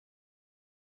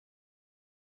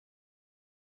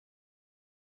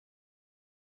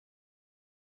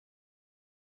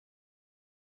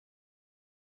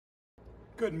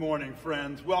Good morning,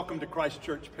 friends. Welcome to Christ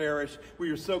Church Parish. We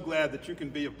are so glad that you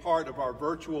can be a part of our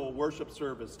virtual worship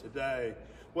service today.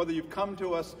 Whether you've come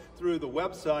to us through the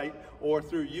website or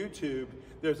through YouTube,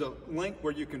 there's a link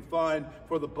where you can find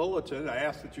for the bulletin. I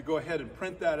ask that you go ahead and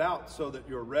print that out so that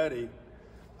you're ready.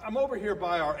 I'm over here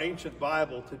by our ancient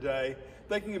Bible today,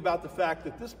 thinking about the fact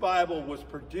that this Bible was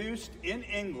produced in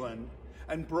England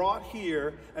and brought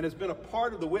here and has been a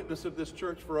part of the witness of this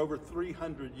church for over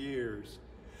 300 years.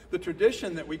 The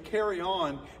tradition that we carry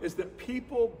on is that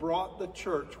people brought the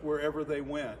church wherever they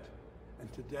went.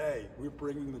 And today, we're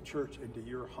bringing the church into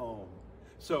your home.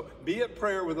 So be at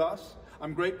prayer with us.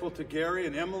 I'm grateful to Gary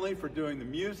and Emily for doing the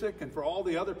music and for all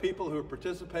the other people who have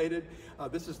participated.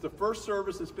 This is the first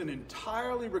service that's been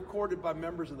entirely recorded by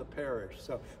members of the parish.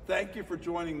 So thank you for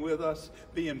joining with us.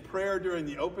 Be in prayer during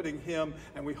the opening hymn,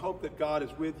 and we hope that God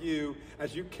is with you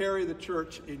as you carry the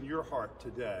church in your heart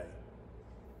today.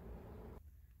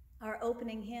 Our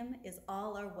opening hymn is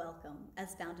All Are Welcome,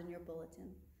 as found in your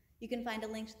bulletin. You can find a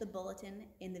link to the bulletin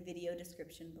in the video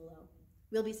description below.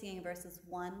 We'll be singing verses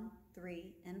 1,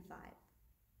 3, and 5.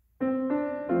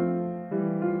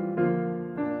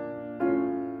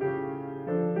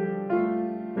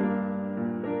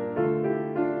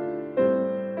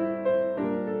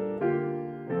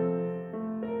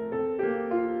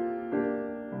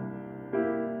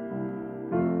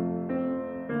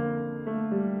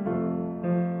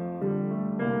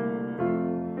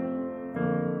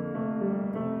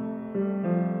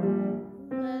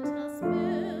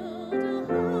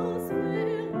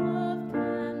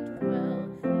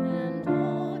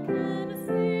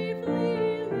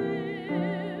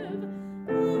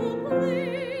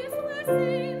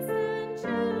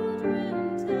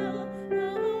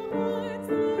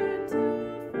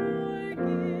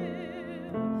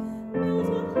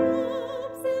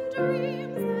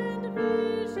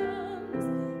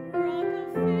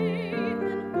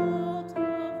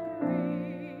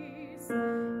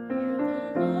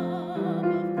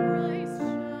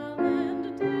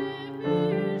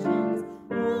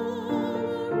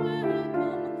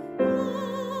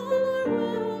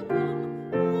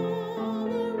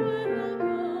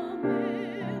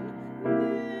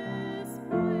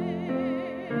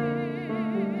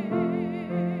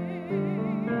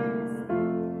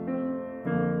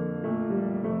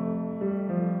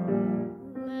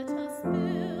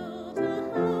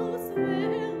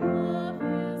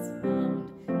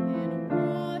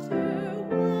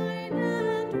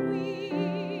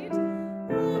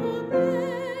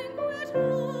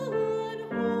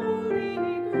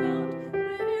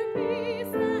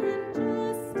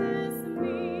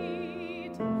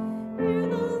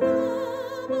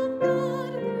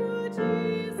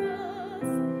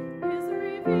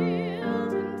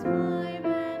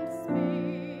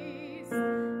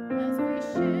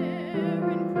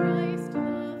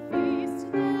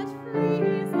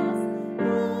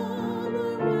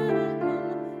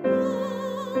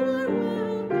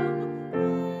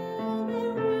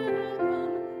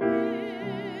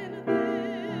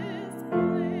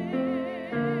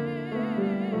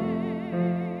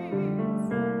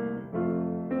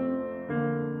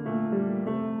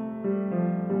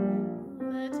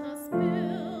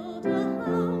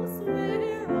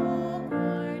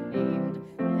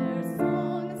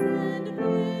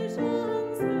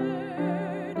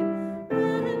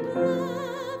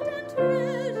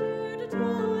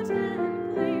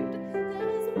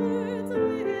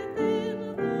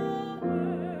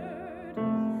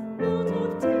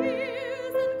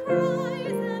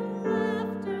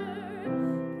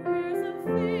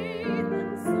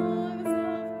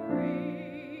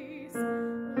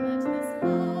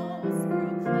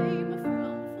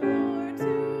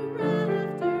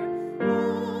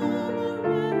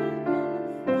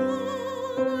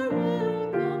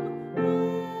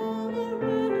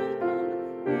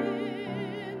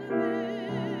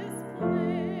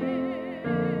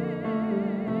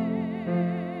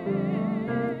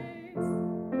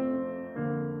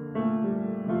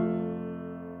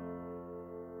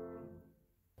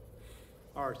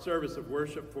 Our service of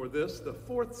worship for this, the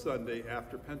fourth Sunday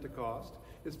after Pentecost,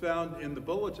 is found in the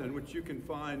bulletin, which you can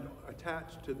find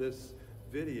attached to this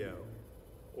video,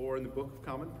 or in the Book of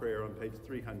Common Prayer on page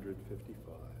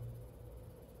 355.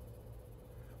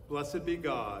 Blessed be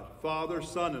God, Father,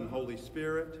 Son, and Holy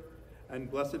Spirit, and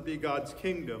blessed be God's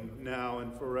kingdom now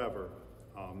and forever.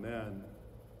 Amen.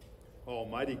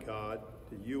 Almighty God,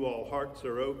 to you all hearts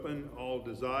are open, all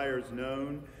desires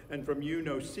known, and from you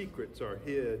no secrets are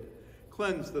hid.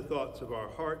 Cleanse the thoughts of our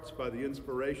hearts by the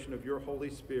inspiration of your Holy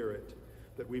Spirit,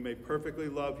 that we may perfectly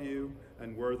love you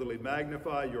and worthily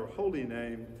magnify your holy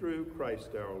name through Christ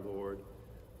our Lord.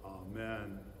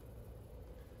 Amen.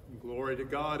 And glory to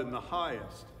God in the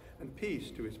highest, and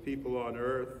peace to his people on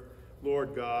earth.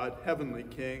 Lord God, heavenly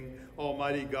King,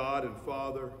 almighty God and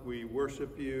Father, we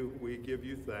worship you, we give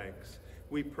you thanks.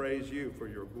 We praise you for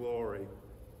your glory.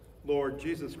 Lord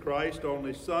Jesus Christ,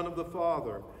 only Son of the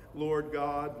Father, Lord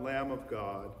God, Lamb of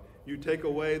God, you take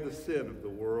away the sin of the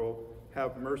world.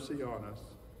 Have mercy on us.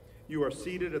 You are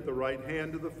seated at the right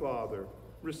hand of the Father.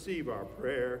 Receive our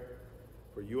prayer.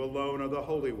 For you alone are the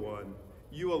Holy One.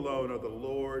 You alone are the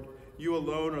Lord. You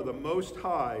alone are the Most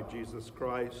High, Jesus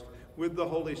Christ, with the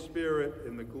Holy Spirit,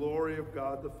 in the glory of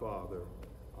God the Father.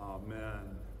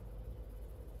 Amen.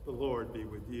 The Lord be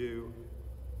with you.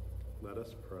 Let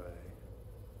us pray.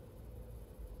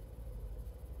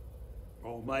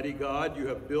 Almighty God, you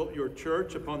have built your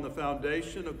church upon the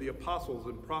foundation of the apostles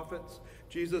and prophets,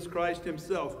 Jesus Christ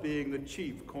himself being the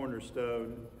chief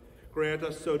cornerstone. Grant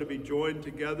us so to be joined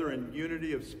together in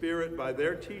unity of spirit by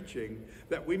their teaching,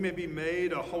 that we may be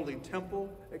made a holy temple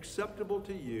acceptable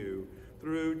to you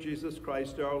through Jesus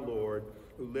Christ our Lord,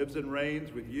 who lives and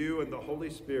reigns with you and the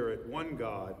Holy Spirit, one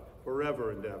God,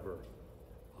 forever and ever.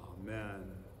 Amen.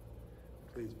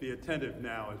 Please be attentive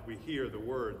now as we hear the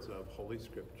words of Holy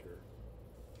Scripture.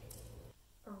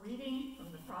 A reading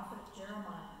from the prophet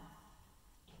Jeremiah.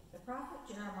 The prophet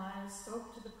Jeremiah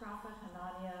spoke to the prophet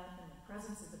Hananiah in the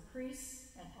presence of the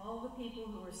priests and all the people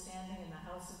who were standing in the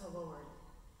house of the Lord.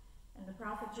 And the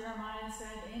prophet Jeremiah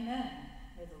said, Amen.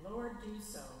 May the Lord do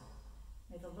so.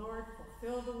 May the Lord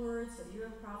fulfill the words that you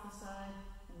have prophesied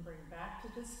and bring back to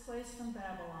this place from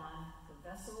Babylon the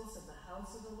vessels of the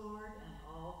house of the Lord and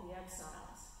all the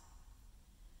exiles.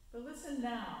 But listen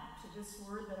now to this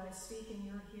word that I speak in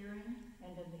your hearing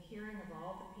and in the hearing of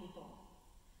all the people.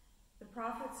 The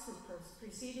prophets who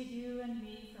preceded you and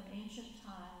me from ancient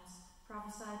times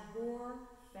prophesied war,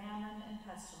 famine, and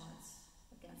pestilence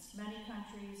against many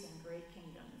countries and great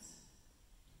kingdoms.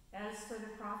 As for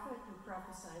the prophet who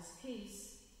prophesies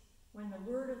peace, when the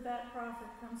word of that prophet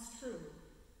comes true,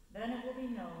 then it will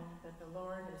be known that the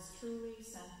Lord has truly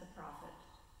sent the prophet.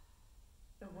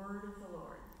 The word of the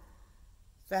Lord.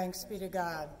 Thanks be to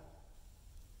God.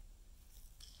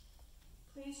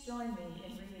 Please join me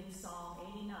in reading Psalm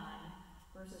 89,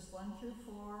 verses 1 through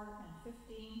 4 and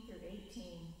 15 through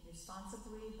 18,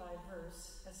 responsibly by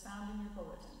verse, as found in your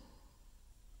bulletin.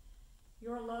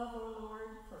 Your love, O Lord,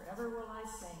 forever will I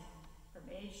sing. From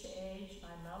age to age,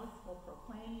 my mouth will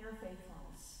proclaim your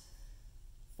faithfulness.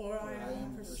 For I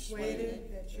am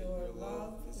persuaded that your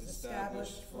love is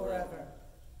established forever.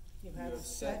 You have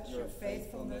set your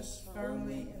faithfulness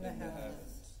firmly in the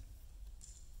heavens.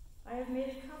 I have made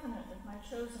a covenant with my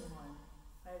chosen one.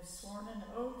 I have sworn an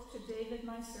oath to David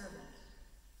my servant.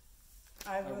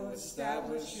 I will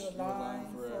establish your line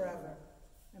forever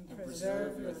and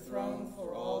preserve your throne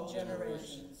for all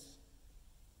generations.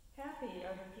 Happy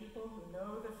are the people who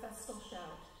know the festal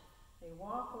shout. They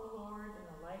walk, O Lord,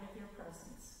 in the light of your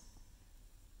presence.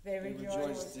 They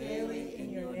rejoice daily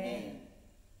in your name.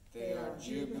 They are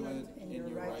jubilant in your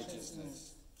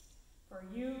righteousness. For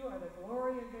you are the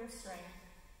glory of their strength,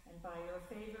 and by your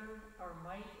favor our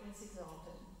might is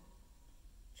exalted.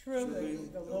 Truly,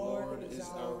 the Lord is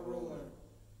our ruler.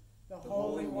 The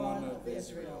Holy One of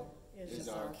Israel is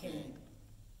our King.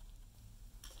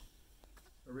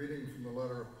 A reading from the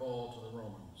letter of Paul to the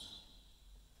Romans.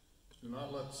 Do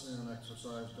not let sin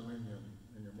exercise dominion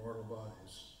in your mortal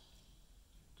bodies,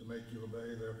 to make you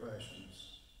obey their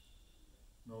passions.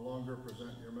 No longer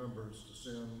present your members to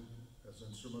sin as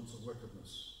instruments of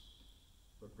wickedness,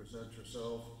 but present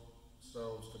yourselves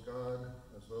to God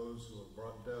as those who have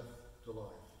brought death to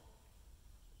life,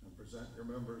 and present your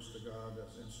members to God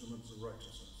as instruments of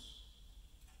righteousness.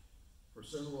 For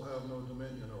sin will have no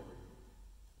dominion over you,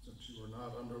 since you are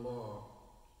not under law,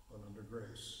 but under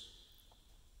grace.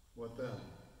 What then?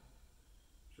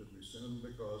 Should we sin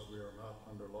because we are not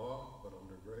under law, but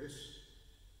under grace?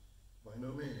 By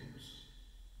no means.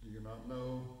 Do you not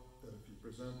know that if you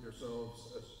present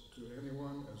yourselves to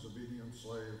anyone as obedient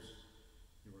slaves,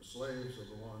 you are slaves of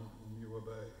the one whom you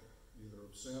obey, either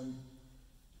of sin,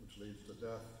 which leads to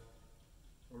death,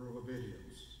 or of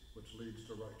obedience, which leads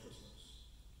to righteousness.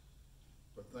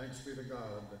 But thanks be to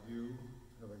God that you,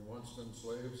 having once been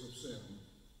slaves of sin,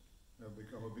 have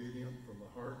become obedient from the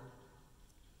heart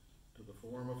to the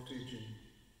form of teaching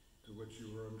to which you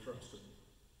were entrusted,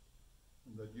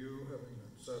 and that you, having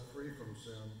been set free from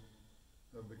sin,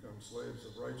 have become slaves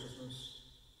of righteousness.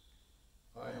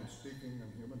 I am speaking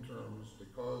in human terms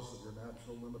because of your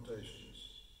natural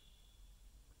limitations.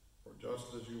 For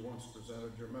just as you once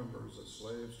presented your members as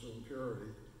slaves to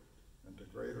impurity and to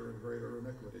greater and greater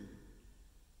iniquity,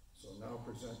 So now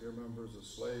present your members as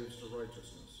slaves to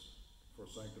righteousness for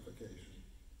sanctification.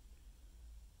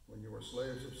 When you were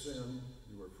slaves of sin,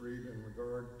 you were freed in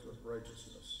regard to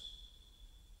righteousness.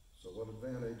 So what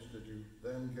advantage did you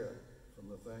then get from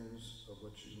the things of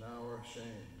which you now are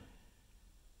ashamed?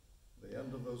 The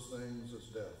end of those things is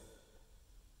death.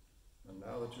 And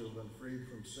now that you have been freed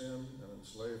from sin and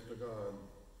enslaved to God,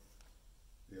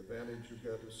 the advantage you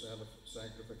get is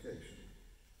sanctification.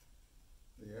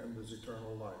 The end is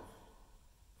eternal life.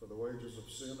 For the wages of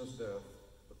sin is death,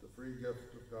 but the free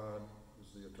gift of God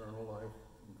is the eternal life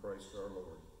in Christ our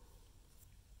Lord.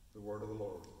 The word of the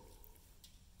Lord.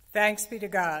 Thanks be to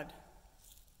God.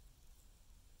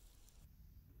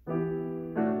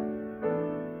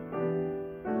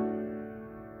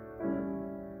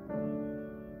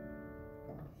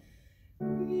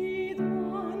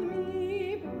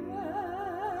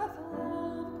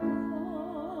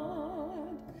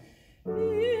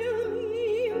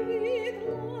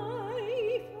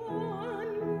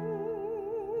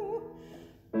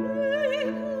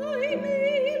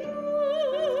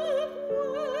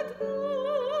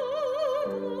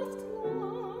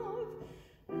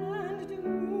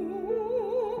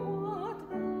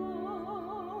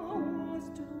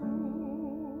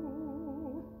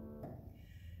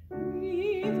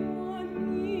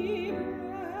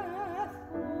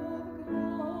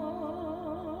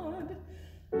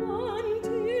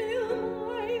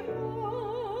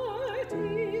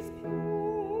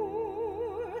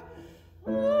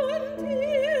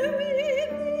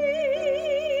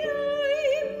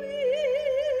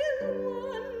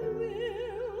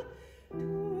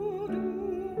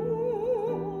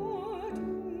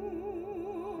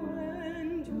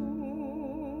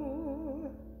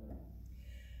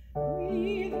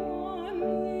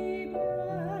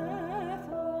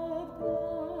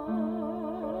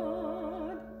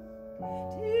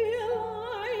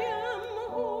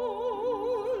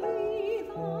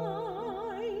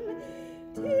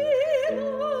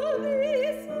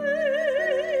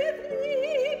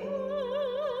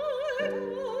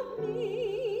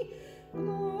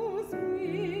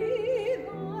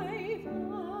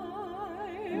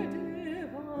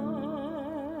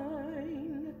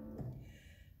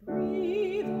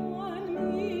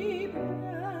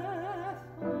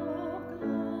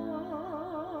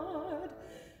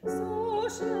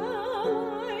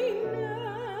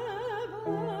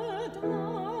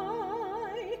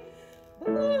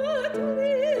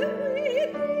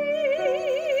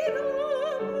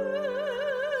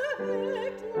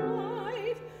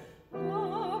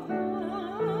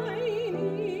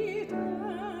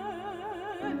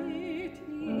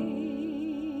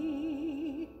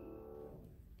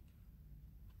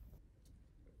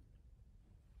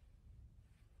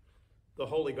 The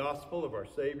Holy Gospel of our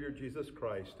Savior Jesus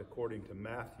Christ according to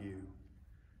Matthew.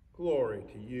 Glory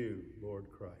to you, Lord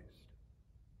Christ.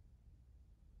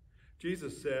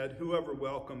 Jesus said, "Whoever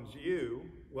welcomes you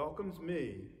welcomes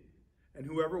me, and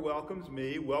whoever welcomes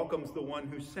me welcomes the one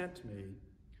who sent me.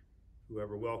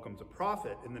 Whoever welcomes a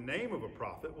prophet in the name of a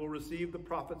prophet will receive the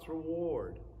prophet's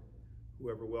reward.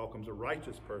 Whoever welcomes a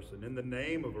righteous person in the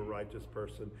name of a righteous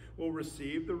person will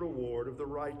receive the reward of the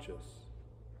righteous.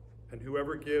 And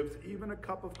whoever gives even a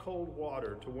cup of cold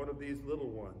water to one of these little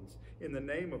ones in the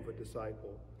name of a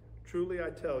disciple, truly I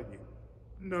tell you,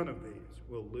 none of these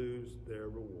will lose their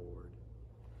reward."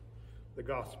 The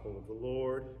Gospel of the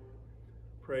Lord.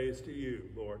 Praise to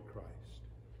you, Lord Christ.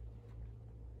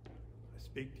 I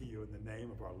speak to you in the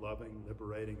name of our loving,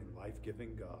 liberating, and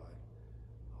life-giving God.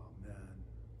 Amen.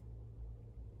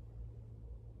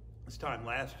 This time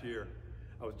last year,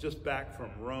 I was just back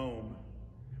from Rome.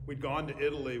 We'd gone to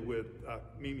Italy with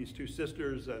Mimi's two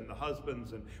sisters and the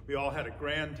husbands, and we all had a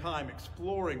grand time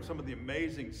exploring some of the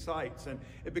amazing sights. And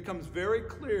it becomes very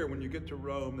clear when you get to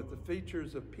Rome that the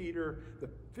figures of Peter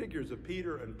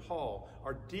and Paul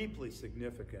are deeply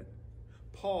significant.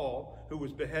 Paul, who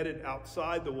was beheaded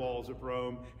outside the walls of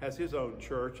Rome, has his own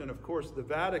church, and of course the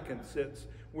Vatican sits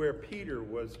where Peter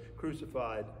was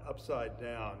crucified upside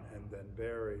down and then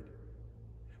buried.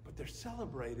 But they're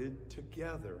celebrated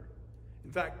together.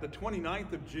 In fact, the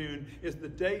 29th of June is the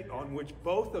date on which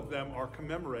both of them are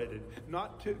commemorated.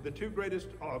 Not the two greatest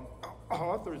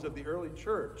authors of the early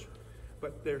church,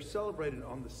 but they're celebrated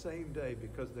on the same day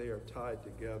because they are tied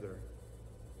together.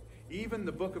 Even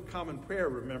the Book of Common Prayer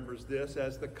remembers this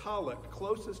as the collect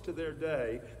closest to their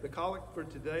day. The collect for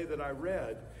today that I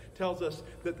read tells us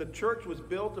that the church was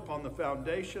built upon the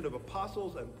foundation of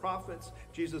apostles and prophets,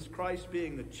 Jesus Christ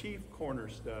being the chief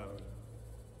cornerstone.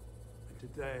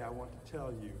 Today I want to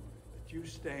tell you that you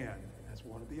stand as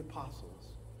one of the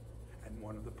apostles and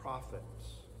one of the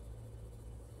prophets.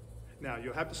 Now,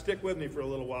 you'll have to stick with me for a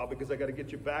little while because I got to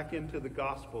get you back into the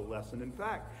gospel lesson. In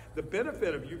fact, the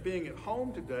benefit of you being at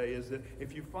home today is that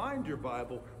if you find your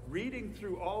Bible, reading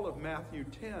through all of Matthew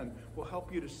 10 will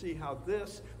help you to see how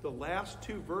the last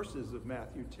 2 verses of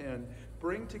Matthew 10,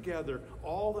 bring together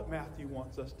all that Matthew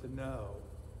wants us to know.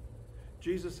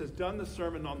 Jesus has done the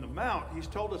Sermon on the Mount. He's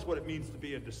told us what it means to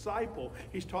be a disciple.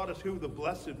 He's taught us who the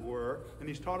blessed were, and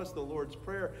he's taught us the Lord's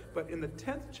Prayer. But in the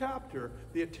 10th chapter,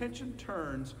 the attention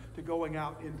turns to going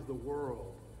out into the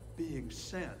world, being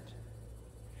sent.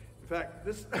 In fact,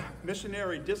 this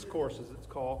missionary discourse, as it's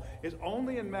called, is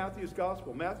only in Matthew's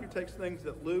gospel. Matthew takes things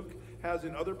that Luke has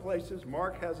in other places,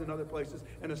 Mark has in other places,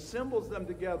 and assembles them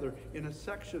together in a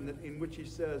section in which he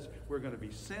says, we're going to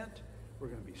be sent, we're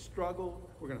going to be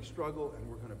we're going to struggle, and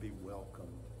we're going to be welcomed.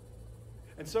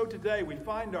 And so today we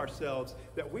find ourselves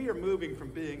that we are moving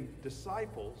from being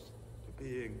disciples to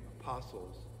being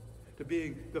apostles, to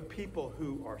being the people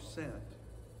who are sent.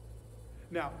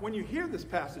 Now, when you hear this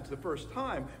passage the first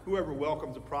time, whoever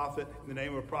welcomes a prophet in the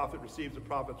name of a prophet receives a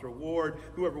prophet's reward.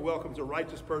 Whoever welcomes a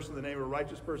righteous person in the name of a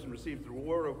righteous person receives the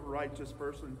reward of a righteous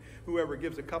person. Whoever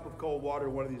gives a cup of cold water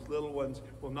to one of these little ones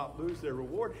will not lose their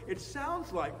reward. It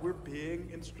sounds like we're being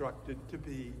instructed to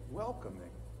be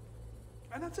welcoming.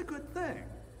 And that's a good thing.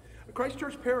 Christ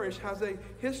Church Parish has a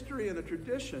history and a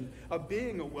tradition of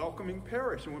being a welcoming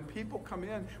parish. And when people come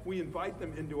in, we invite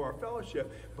them into our fellowship.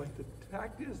 But the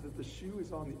fact is that the shoe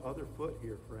is on the other foot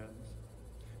here, friends.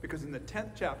 Because in the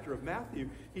 10th chapter of Matthew,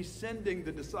 he's sending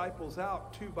the disciples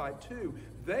out 2 by 2.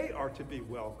 They are to be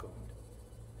welcomed.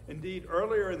 Indeed,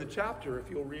 earlier in the chapter, if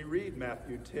you'll reread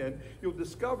Matthew 10, you'll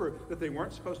discover that they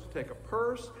weren't supposed to take a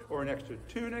purse or an extra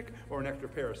tunic or an extra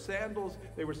pair of sandals.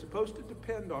 They were supposed to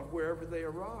depend on wherever they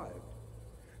arrived.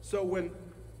 So when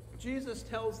Jesus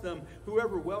tells them,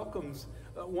 whoever welcomes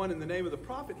one in the name of the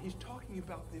prophet, he's talking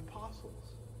about the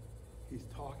apostles. He's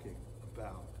talking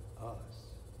about us.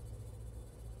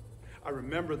 I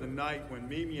remember the night when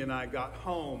Mimi and I got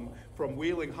home from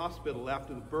Wheeling Hospital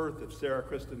after the birth of Sarah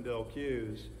Kristen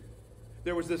Delcuse.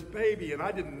 There was this baby, and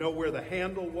I didn't know where the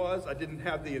handle was. I didn't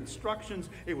have the instructions.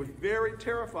 It was very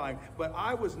terrifying, but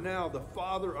I was now the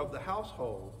father of the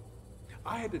household.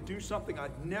 I had to do something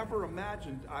I'd never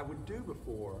imagined I would do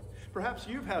before. Perhaps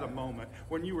you've had a moment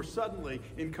when you were suddenly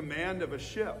in command of a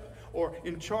ship or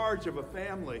in charge of a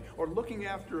family or looking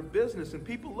after a business, and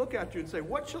people look at you and say,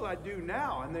 what shall I do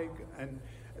now?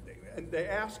 And they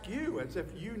ask you as if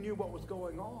you knew what was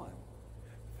going on.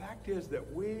 The fact is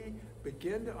that we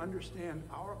begin to understand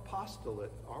our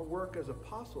apostolate, our work as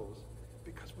apostles,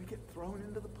 because we get thrown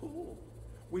into the pool.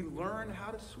 We learn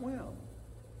how to swim.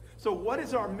 So what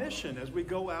is our mission as we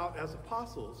go out as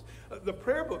apostles? The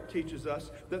prayer book teaches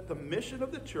us that the mission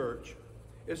of the church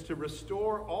is to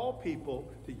restore all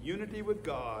people to unity with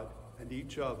God and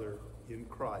each other in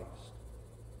Christ.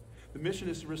 The mission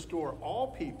is to restore all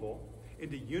people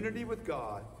into unity with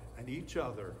God and each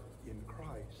other in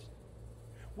Christ.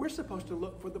 We're supposed to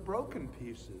look for the broken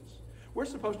pieces. We're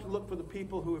supposed to look for the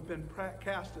people who have been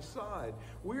cast aside.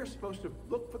 We are supposed to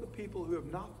look for the people who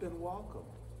have not been welcomed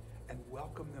and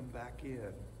welcome them back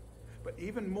in. But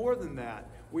even more than that,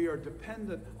 we are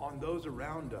dependent on those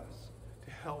around us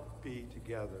to help be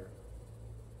together.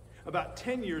 About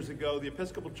 10 years ago, the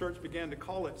Episcopal Church began to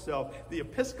call itself the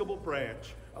Episcopal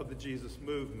branch of the Jesus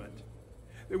movement.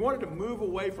 They wanted to move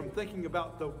away from thinking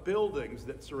about the buildings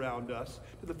that surround us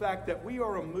to the fact that we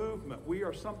are a movement. We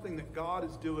are something that God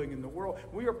is doing in the world.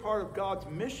 We are part of God's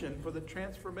mission for the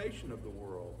transformation of the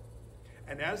world.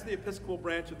 And as the Episcopal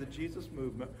branch of the Jesus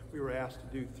movement, we were asked to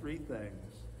do 3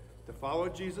 things: to follow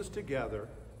Jesus together,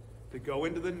 to go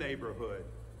into the neighborhood,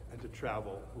 and to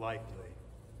travel lightly.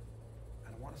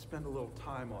 And I want to spend a little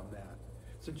time on that.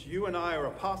 Since you and I are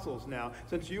apostles now,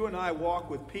 since you and I walk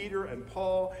with Peter and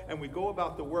Paul, and we go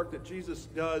about the work that Jesus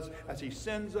does as he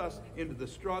sends us into the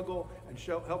struggle and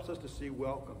helps us to see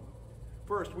welcome.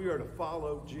 First, we are to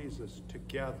follow Jesus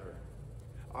together.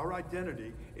 Our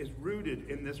identity is rooted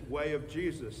in this way of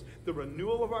Jesus. The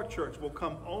renewal of our church will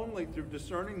come only through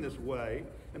discerning this way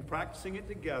and practicing it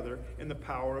together in the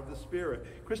power of the Spirit.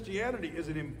 Christianity is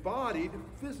an embodied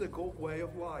physical way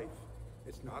of life.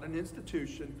 It's not an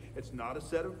institution. It's not a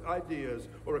set of ideas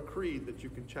or a creed that you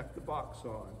can check the box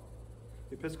on.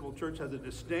 The Episcopal Church has a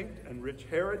distinct and rich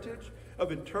heritage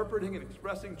of interpreting and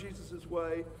expressing Jesus'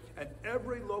 way, and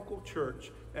every local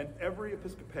church and every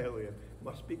Episcopalian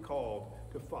must be called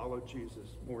to follow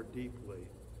Jesus more deeply.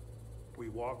 We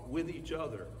walk with each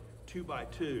other, 2 by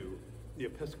 2, the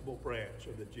Episcopal branch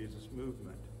of the Jesus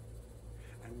movement.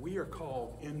 And we are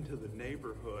called into the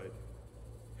neighborhood.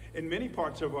 In many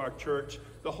parts of our church,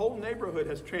 the whole neighborhood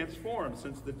has transformed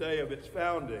since the day of its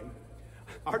founding.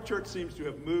 Our church seems to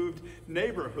have moved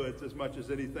neighborhoods as much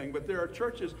as anything, but there are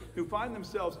churches who find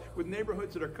themselves with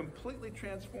neighborhoods that are completely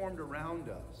transformed around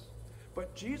us.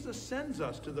 But Jesus sends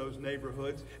us to those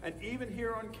neighborhoods, and even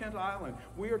here on Kent Island,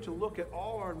 we are to look at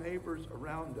all our neighbors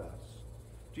around us.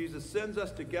 Jesus sends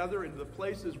us together into the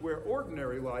places where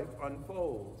ordinary life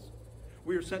unfolds.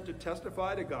 We are sent to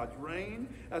testify to God's reign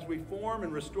as we form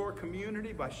and restore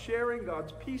community by sharing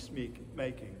God's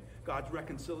peacemaking, God's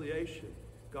reconciliation,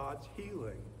 God's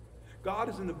healing. God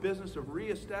is in the business of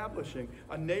reestablishing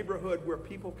a neighborhood where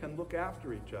people can look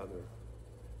after each other.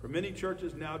 For many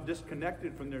churches now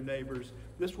disconnected from their neighbors,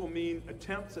 this will mean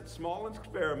attempts at small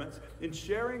experiments in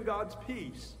sharing God's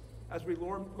peace as we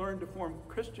learn to form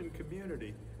Christian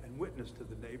community and witness to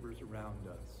the neighbors around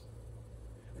us.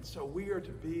 And so we are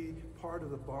to be part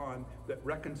of the bond that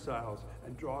reconciles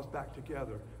and draws back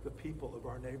together the people of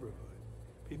our neighborhood,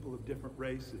 people of different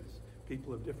races,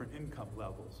 people of different income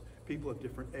levels, people of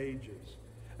different ages,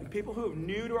 and people who are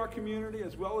new to our community,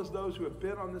 as well as those who have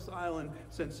been on this island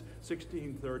since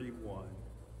 1631.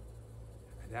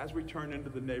 And as we turn into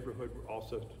the neighborhood, we're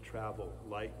also to travel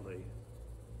lightly.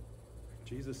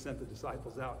 Jesus sent the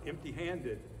disciples out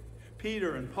empty-handed.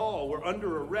 Peter and Paul were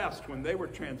under arrest when they were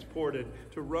transported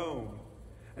to Rome.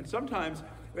 And sometimes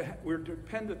we're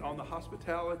dependent on the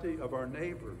hospitality of our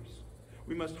neighbors.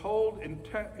 We must hold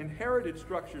inherited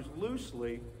structures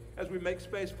loosely as we make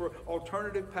space for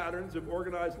alternative patterns of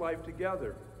organized life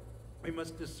together. We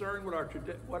must discern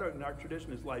what in our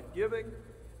tradition is life-giving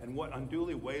and what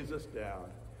unduly weighs us down.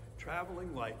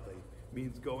 Traveling lightly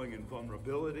means going in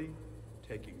vulnerability,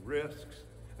 taking risks,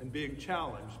 and being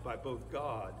challenged by both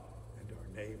God and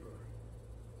our neighbor.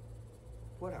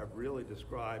 What I've really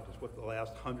described is what the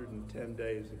last 110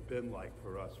 days have been like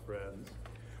for us, friends.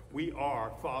 We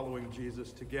are following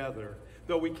Jesus together.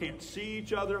 Though we can't see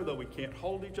each other, though we can't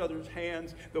hold each other's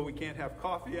hands, though we can't have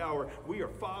coffee hour, we are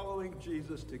following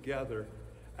Jesus together.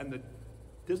 And the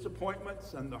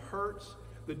disappointments and the hurts,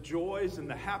 the joys and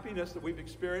the happiness that we've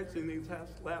experienced in these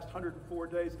last 104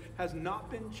 days has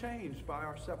not been changed by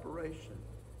our separation.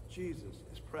 Jesus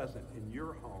is present in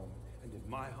your home and in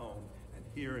my home and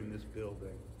here in this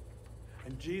building.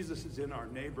 And Jesus is in our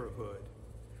neighborhood.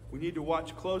 We need to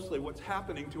watch closely what's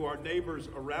happening to our neighbors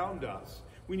around us.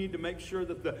 We need to make sure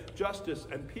that the justice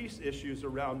and peace issues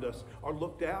around us are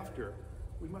looked after.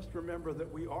 We must remember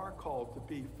that we are called to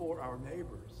be for our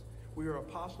neighbors. We are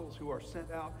apostles who are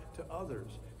sent out to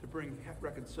others to bring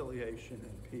reconciliation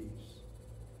and peace.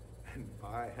 And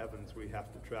by heavens, we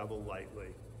have to travel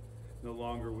lightly. No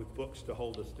longer with books to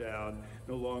hold us down,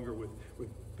 no longer with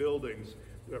buildings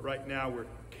that right now we're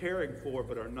caring for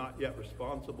but are not yet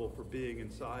responsible for being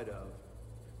inside of.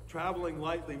 Traveling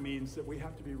lightly means that we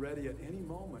have to be ready at any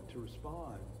moment to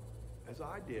respond, as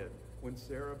I did when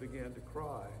Sarah began to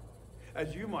cry,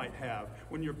 as you might have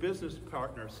when your business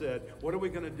partner said, "What are we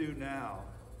going to do now?"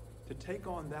 To take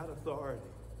on that authority.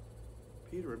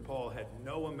 Peter and Paul had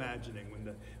no imagining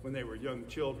when they were young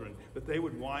children that they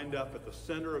would wind up at the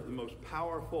center of the most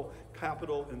powerful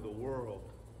capital in the world.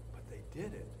 But they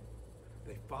did it.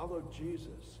 They followed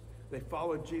Jesus. They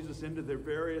followed Jesus into their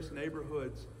various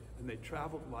neighborhoods, and they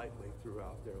traveled lightly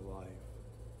throughout their life.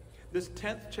 This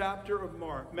 10th chapter of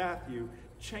Matthew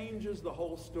changes the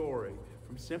whole story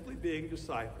from simply being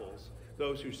disciples,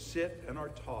 those who sit and are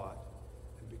taught,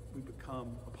 and we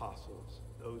become apostles,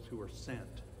 those who are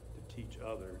sent to teach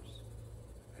others.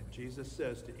 And Jesus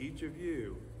says to each of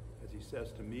you, as he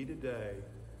says to me today,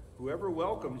 whoever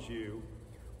welcomes you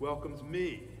welcomes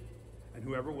me. And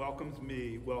whoever welcomes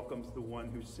me welcomes the one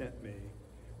who sent me.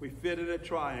 We fit in a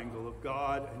triangle of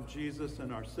God and Jesus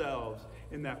and ourselves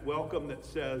in that welcome that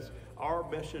says our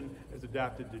mission is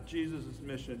adapted to Jesus'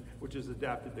 mission, which is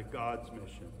adapted to God's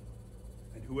mission.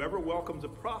 And whoever welcomes a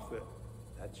prophet,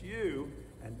 that's you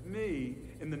and me,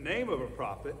 in the name of a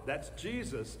prophet, that's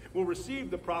Jesus, will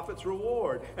receive the prophet's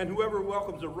reward. And whoever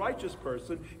welcomes a righteous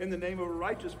person in the name of a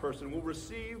righteous person will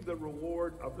receive the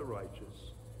reward of the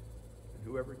righteous.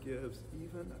 Whoever gives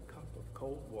even a cup of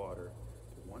cold water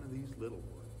to one of these little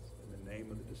ones in the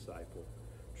name of the disciple,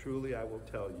 truly I will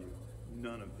tell you,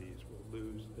 none of these will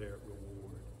lose their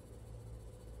reward.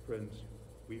 Friends,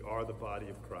 we are the body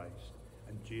of Christ,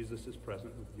 and Jesus is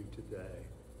present with you today.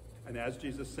 And as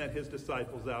Jesus sent his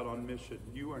disciples out on mission,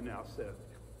 you are now sent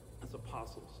as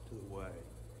apostles to the way.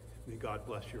 May God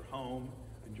bless your home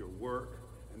and your work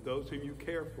and those whom you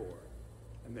care for.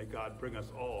 And may God bring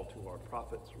us all to our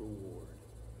prophet's reward.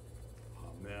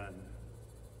 Amen.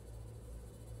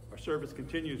 Our service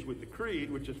continues with the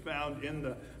Creed, which is found in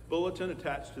the bulletin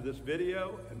attached to this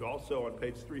video and also on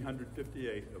page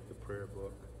 358 of the prayer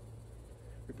book.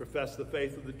 We profess the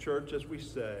faith of the church as we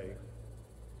say,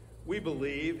 We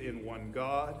believe in one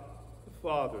God, the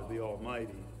Father, the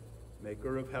Almighty,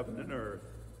 maker of heaven and earth,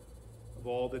 of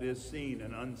all that is seen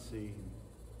and unseen.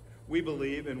 We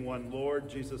believe in one Lord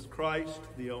Jesus Christ,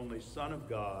 the only Son of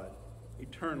God,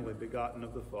 eternally begotten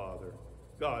of the Father,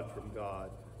 God from God,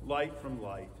 light from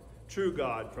light, true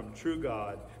God from true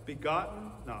God,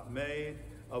 begotten, not made,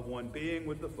 of one being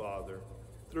with the Father.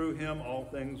 Through him all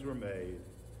things were made.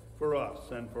 For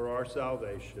us and for our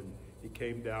salvation, he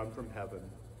came down from heaven.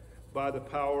 By the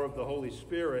power of the Holy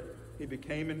Spirit, he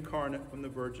became incarnate from the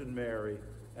Virgin Mary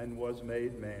and was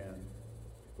made man.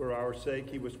 For our sake,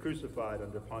 he was crucified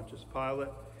under Pontius Pilate.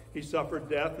 He suffered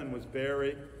death and was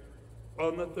buried.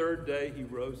 On the third day, he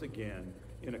rose again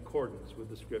in accordance with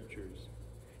the Scriptures.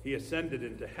 He ascended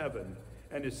into heaven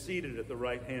and is seated at the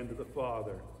right hand of the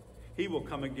Father. He will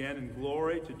come again in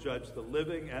glory to judge the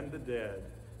living and the dead,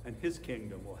 and his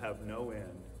kingdom will have no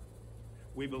end.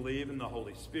 We believe in the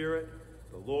Holy Spirit,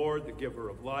 the Lord, the giver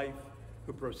of life,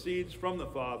 who proceeds from the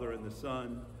Father and the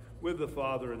Son. With the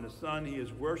Father and the Son, he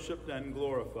is worshiped and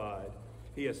glorified.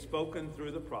 He has spoken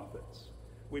through the prophets.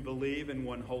 We believe in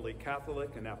one holy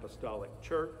Catholic and apostolic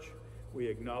church. We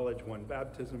acknowledge one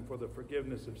baptism for the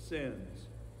forgiveness of sins.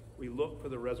 We look for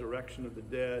the resurrection of the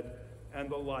dead and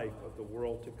the life of the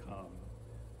world to come.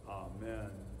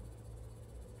 Amen.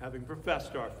 Having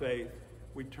professed our faith,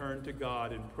 we turn to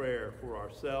God in prayer for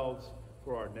ourselves,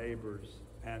 for our neighbors,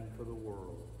 and for the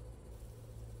world.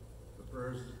 The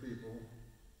prayers of the people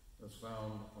is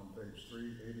found on page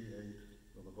 388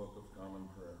 of the Book of Common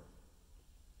Prayer.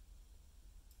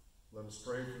 Let us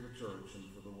pray for the church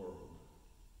and for the world.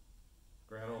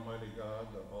 Grant, Almighty God,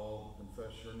 that all who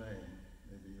confess your name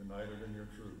may be united in your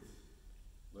truth,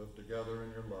 live together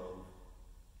in your love,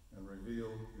 and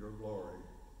reveal your glory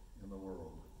in the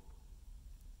world.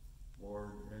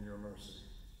 Lord, in your mercy,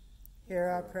 hear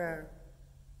our prayer.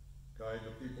 Guide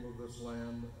the people of this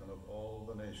land and of all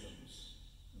the nations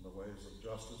in the ways of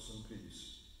justice and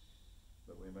peace,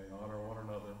 that we may honor one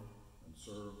another and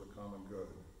serve the common good.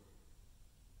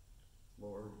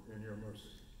 Lord, in your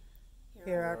mercy,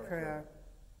 hear our prayer.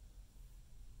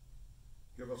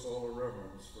 Give us all a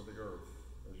reverence for the earth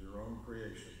as your own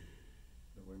creation,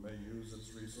 that we may use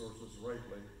its resources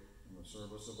rightly in the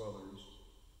service of others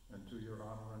and to your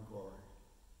honor and glory.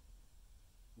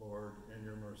 Lord, in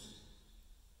your mercy,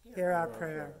 hear our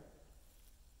prayer.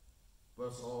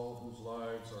 Bless all whose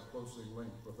lives are closely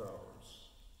linked with ours,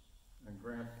 and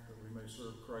grant that we may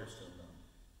serve Christ in them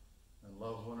and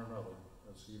love one another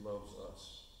as he loves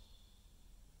us.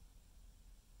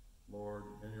 Lord,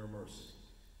 in your mercy,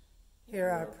 hear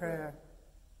our prayer.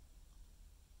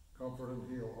 Comfort and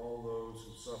heal all those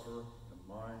who suffer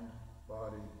in mind,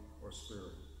 body, or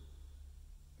spirit.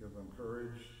 Give them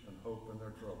courage and hope in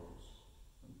their troubles,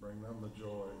 and bring them the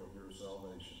joy of your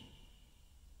salvation.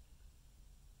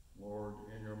 Lord,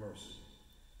 in your mercy,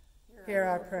 hear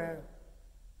our prayer.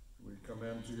 We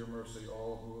commend to your mercy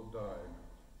all who have died,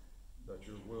 that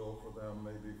your will for them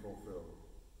may be fulfilled.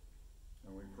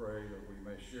 And we pray that we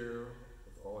may share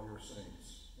with all your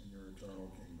saints in your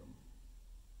eternal kingdom.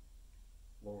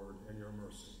 Lord, in your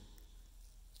mercy,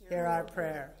 hear our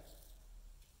prayer.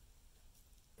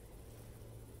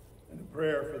 And a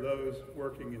prayer for those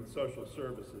working in social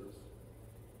services.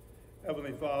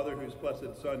 Heavenly Father, whose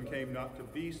blessed Son came not to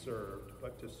be served,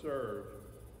 but to serve,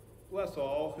 bless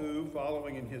all who,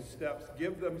 following in his steps,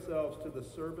 give themselves to the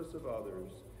service of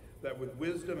others, that with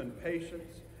wisdom and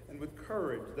patience and with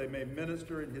courage they may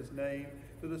minister in his name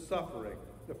to the suffering,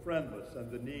 the friendless,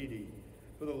 and the needy,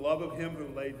 for the love of him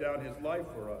who laid down his life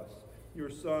for us,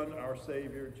 your Son, our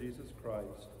Savior, Jesus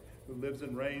Christ, who lives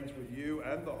and reigns with you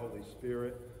and the Holy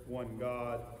Spirit, one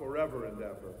God, forever and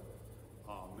ever.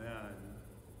 Amen.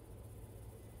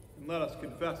 And let us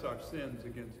confess our sins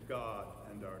against God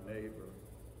and our neighbor.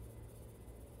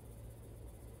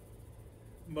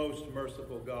 Most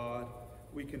merciful God,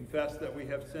 we confess that we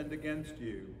have sinned against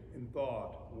you in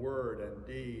thought, word, and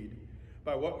deed,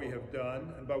 by what we have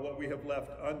done and by what we have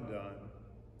left undone.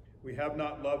 We have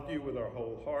not loved you with our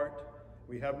whole heart.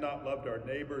 We have not loved our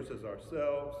neighbors as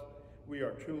ourselves. We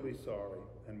are truly sorry,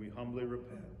 and we humbly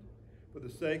repent. For the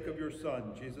sake of your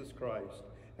Son, Jesus Christ,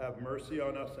 have mercy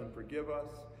on us and forgive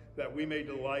us, that we may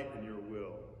delight in your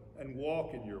will and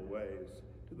walk in your ways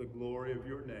to the glory of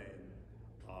your name.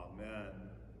 Amen.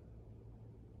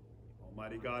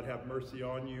 Almighty God, have mercy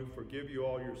on you, forgive you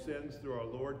all your sins through our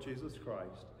Lord Jesus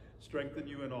Christ, strengthen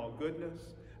you in all goodness,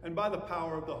 and by the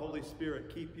power of the Holy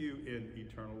Spirit, keep you in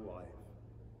eternal life.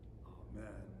 Amen.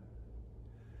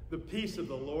 The peace of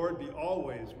the Lord be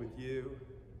always with you.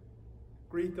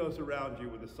 Greet those around you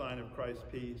with the sign of Christ's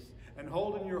peace, and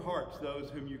hold in your hearts those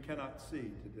whom you cannot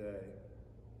see today.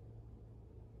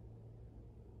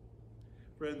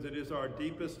 Friends, it is our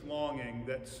deepest longing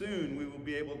that soon we will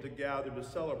be able to gather to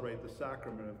celebrate the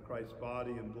sacrament of Christ's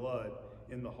body and blood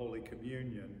in the Holy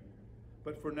Communion.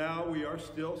 But for now, we are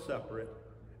still separate,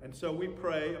 and so we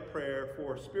pray a prayer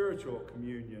for spiritual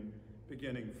communion,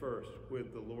 beginning first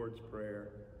with the Lord's Prayer.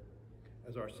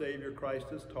 As our Savior Christ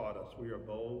has taught us, we are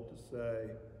bold to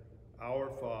say,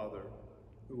 Our Father,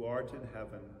 who art in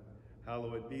heaven,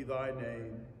 hallowed be thy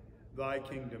name. Thy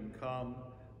kingdom come,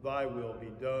 thy will be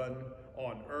done,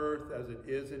 on earth as it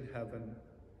is in heaven.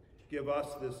 Give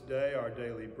us this day our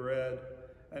daily bread,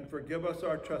 and forgive us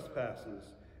our trespasses,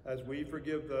 as we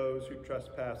forgive those who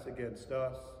trespass against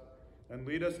us. And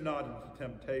lead us not into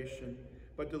temptation,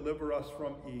 but deliver us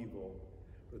from evil.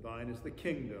 For thine is the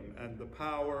kingdom, and the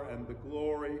power, and the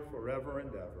glory, forever and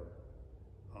ever.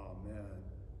 Amen.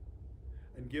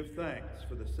 And give thanks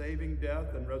for the saving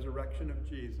death and resurrection of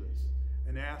Jesus,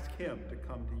 and ask him to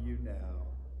come to you now.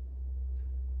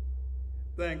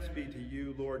 Thanks be to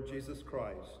you, Lord Jesus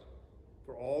Christ,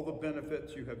 for all the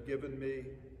benefits you have given me,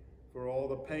 for all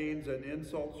the pains and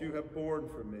insults you have borne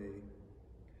for me.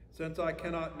 Since I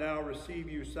cannot now receive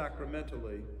you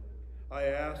sacramentally, I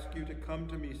ask you to come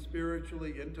to me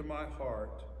spiritually into my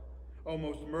heart. O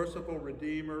most merciful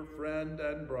Redeemer, friend,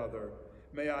 and brother,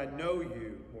 may I know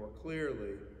you more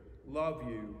clearly, love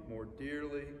you more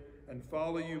dearly, and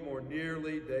follow you more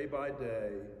nearly day by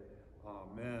day.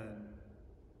 Amen.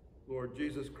 Lord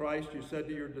Jesus Christ, you said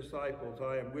to your disciples,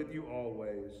 I am with you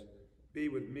always. Be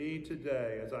with me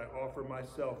today as I offer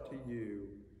myself to you.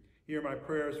 Hear my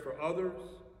prayers for others,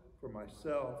 for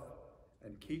myself,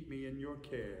 and keep me in your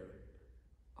care.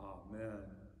 Amen.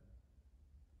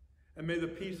 And may the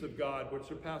peace of God, which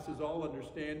surpasses all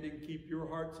understanding, keep your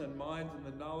hearts and minds in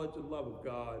the knowledge and love of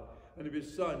God and of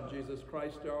his Son, Jesus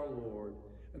Christ our Lord.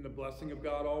 And the blessing of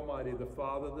God Almighty, the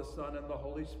Father, the Son, and the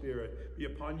Holy Spirit be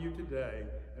upon you today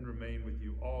and remain with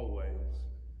you always.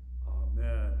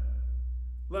 Amen.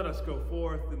 Let us go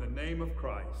forth in the name of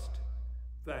Christ.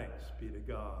 Thanks be to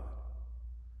God.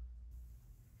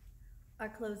 Our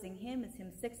closing hymn is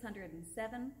hymn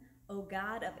 607, O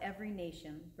God of Every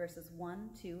Nation, verses 1,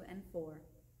 2, and 4.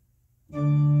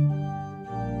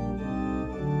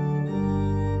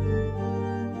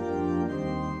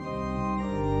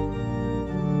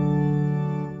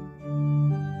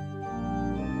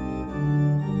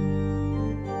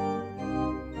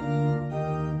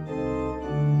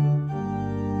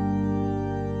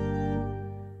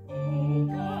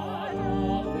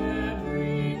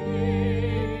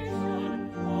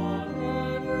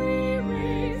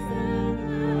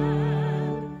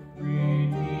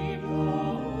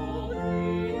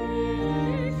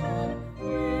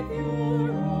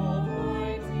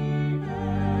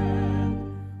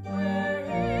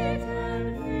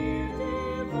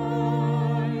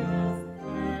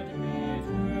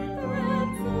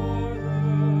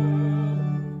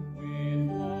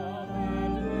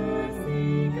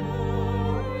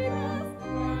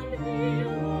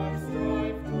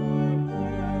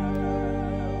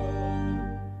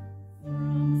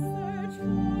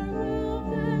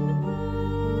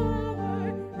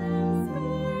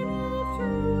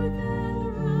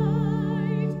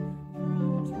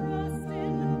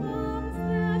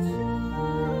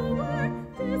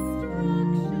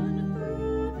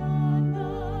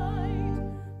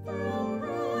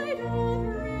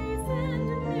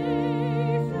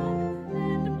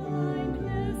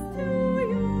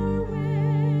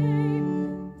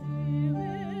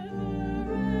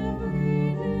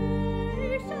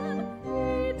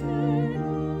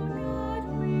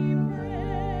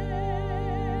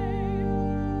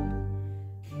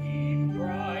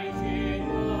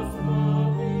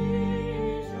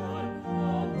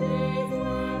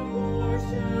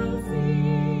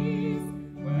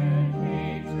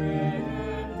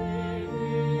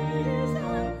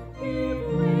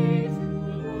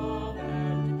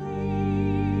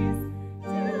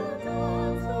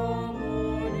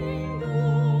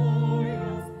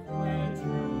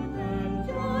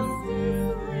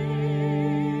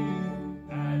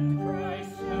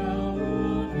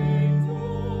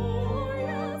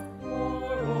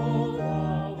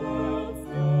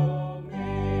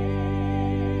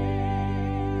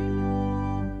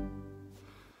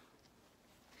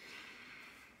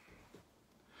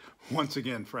 Once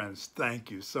again, friends, thank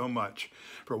you so much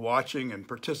for watching and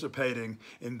participating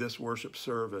in this worship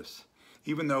service.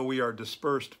 Even though we are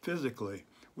dispersed physically,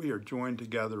 we are joined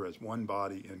together as one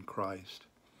body in Christ.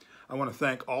 I want to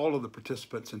thank all of the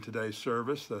participants in today's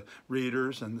service, the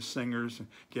readers and the singers, and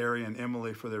Gary and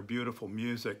Emily for their beautiful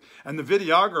music, and the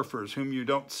videographers whom you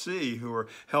don't see who are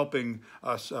helping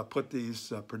us put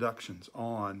these productions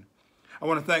on. I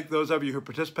want to thank those of you who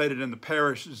participated in the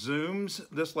parish Zooms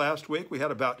this last week. We had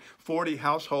about 40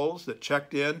 households that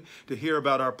checked in to hear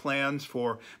about our plans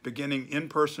for beginning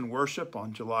in-person worship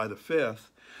on July the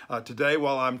 5th. Today,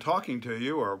 while I'm talking to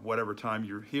you, or whatever time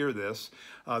you hear this,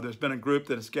 there's been a group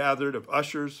that has gathered of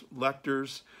ushers,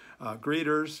 lectors,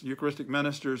 greeters, Eucharistic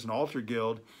ministers, and altar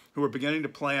guild who are beginning to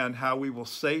plan how we will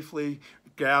safely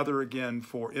gather again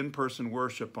for in-person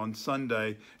worship on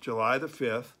Sunday, July the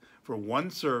 5th, for one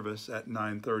service at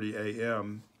 9:30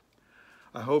 a.m.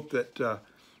 I hope that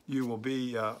you will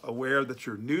be aware that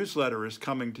your newsletter is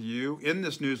coming to you. In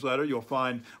this newsletter, you'll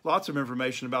find lots of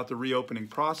information about the reopening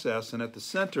process, and at the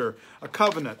center, a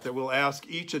covenant that we'll ask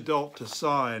each adult to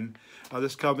sign.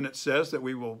 This covenant says that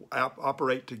we will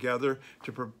operate together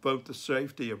to promote the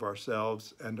safety of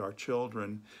ourselves and our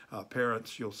children.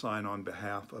 Parents, you'll sign on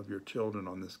behalf of your children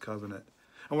on this covenant.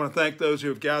 I want to thank those who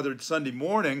have gathered Sunday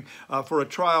morning for a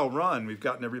trial run. We've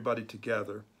gotten everybody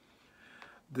together.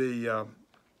 In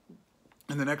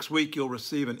the next week, you'll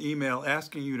receive an email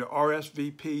asking you to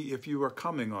RSVP if you are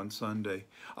coming on Sunday.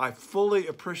 I fully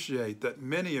appreciate that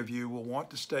many of you will want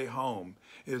to stay home.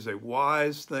 It is a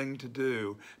wise thing to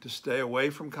do to stay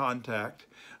away from contact,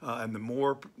 and the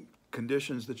more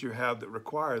conditions that you have that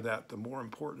require that, the more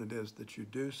important it is that you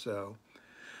do so.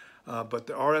 But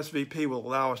the RSVP will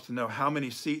allow us to know how many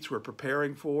seats we're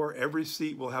preparing for. Every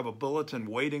seat will have a bulletin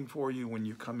waiting for you when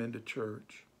you come into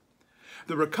church.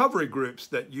 The recovery groups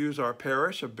that use our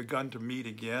parish have begun to meet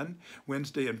again.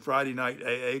 Wednesday and Friday night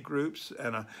AA groups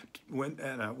and a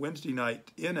Wednesday night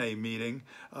NA meeting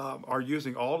are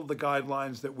using all of the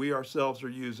guidelines that we ourselves are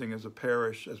using as a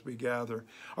parish as we gather.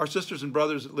 Our sisters and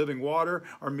brothers at Living Water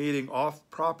are meeting off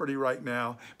property right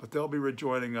now, but they'll be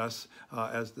rejoining us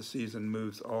as the season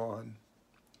moves on.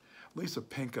 Lisa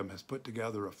Pinkham has put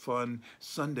together a fun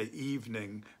Sunday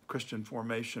evening Christian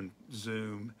formation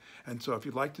Zoom. And so if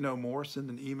you'd like to know more, send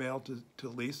an email to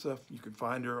Lisa. You can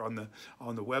find her on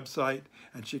the website,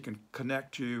 and she can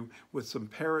connect you with some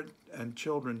parent and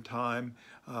children time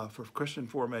for Christian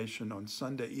formation on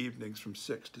Sunday evenings from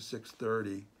 6 to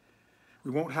 6:30.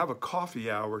 We won't have a coffee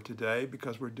hour today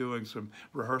because we're doing some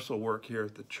rehearsal work here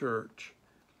at the church.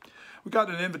 We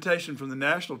got an invitation from the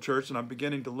National Church, and I'm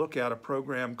beginning to look at a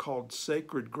program called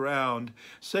Sacred Ground.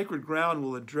 Sacred Ground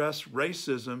will address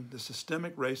racism, the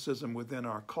systemic racism within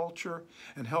our culture,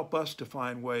 and help us to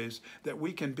find ways that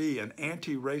we can be an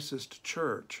anti-racist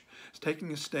church. It's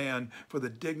taking a stand for the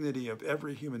dignity of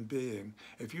every human being.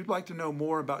 If you'd like to know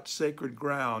more about Sacred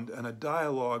Ground and a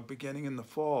dialogue beginning in the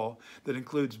fall that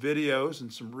includes videos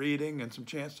and some reading and some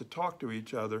chance to talk to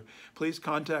each other, please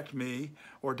contact me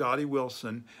or Dottie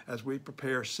Wilson as we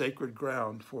prepare Sacred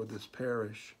Ground for this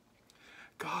parish.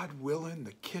 God willing,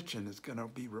 the kitchen is going to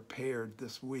be repaired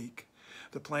this week.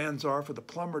 The plans are for the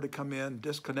plumber to come in,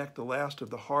 disconnect the last of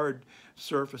the hard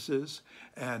surfaces,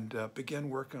 and begin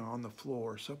working on the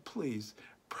floor. So please,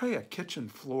 pray a kitchen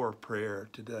floor prayer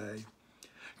today.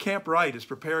 Camp Wright is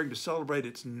preparing to celebrate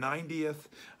its 90th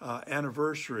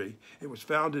anniversary. It was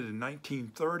founded in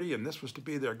 1930, and this was to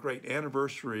be their great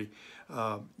anniversary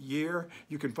year.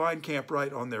 You can find Camp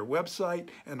Wright on their website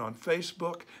and on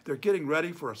Facebook. They're getting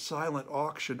ready for a silent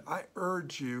auction. I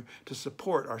urge you to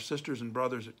support our sisters and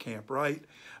brothers at Camp Wright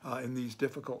in these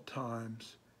difficult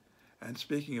times. And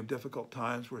speaking of difficult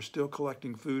times, we're still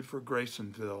collecting food for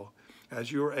Graysonville. As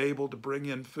you're able to bring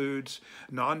in foods,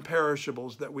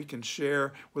 non-perishables that we can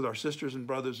share with our sisters and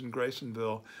brothers in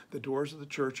Graysonville, the doors of the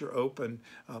church are open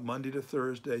Monday to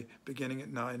Thursday, beginning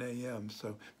at 9 a.m.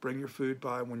 So bring your food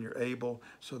by when you're able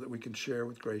so that we can share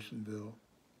with Graysonville.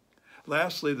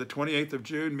 Lastly, the 28th of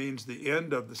June means the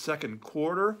end of the second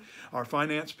quarter. Our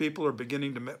finance people are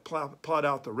beginning to plot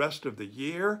out the rest of the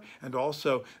year and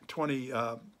also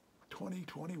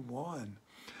 2021.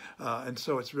 And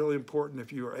so it's really important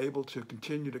if you are able to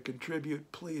continue to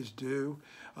contribute, please do.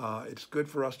 It's good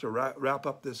for us to wrap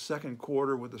up this second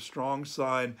quarter with a strong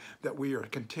sign that we are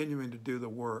continuing to do the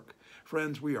work.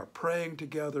 Friends, we are praying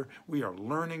together, we are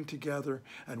learning together,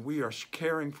 and we are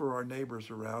caring for our neighbors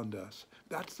around us.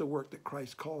 That's the work that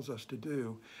Christ calls us to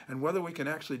do. And whether we can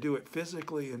actually do it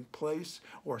physically in place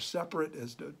or separate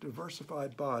as a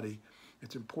diversified body,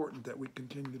 it's important that we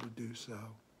continue to do so.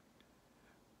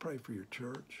 Pray for your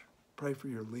church. Pray for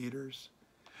your leaders.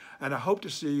 And I hope to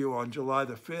see you on July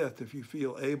the 5th if you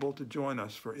feel able to join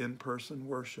us for in-person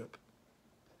worship.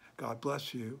 God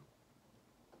bless you.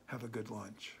 Have a good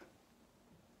lunch.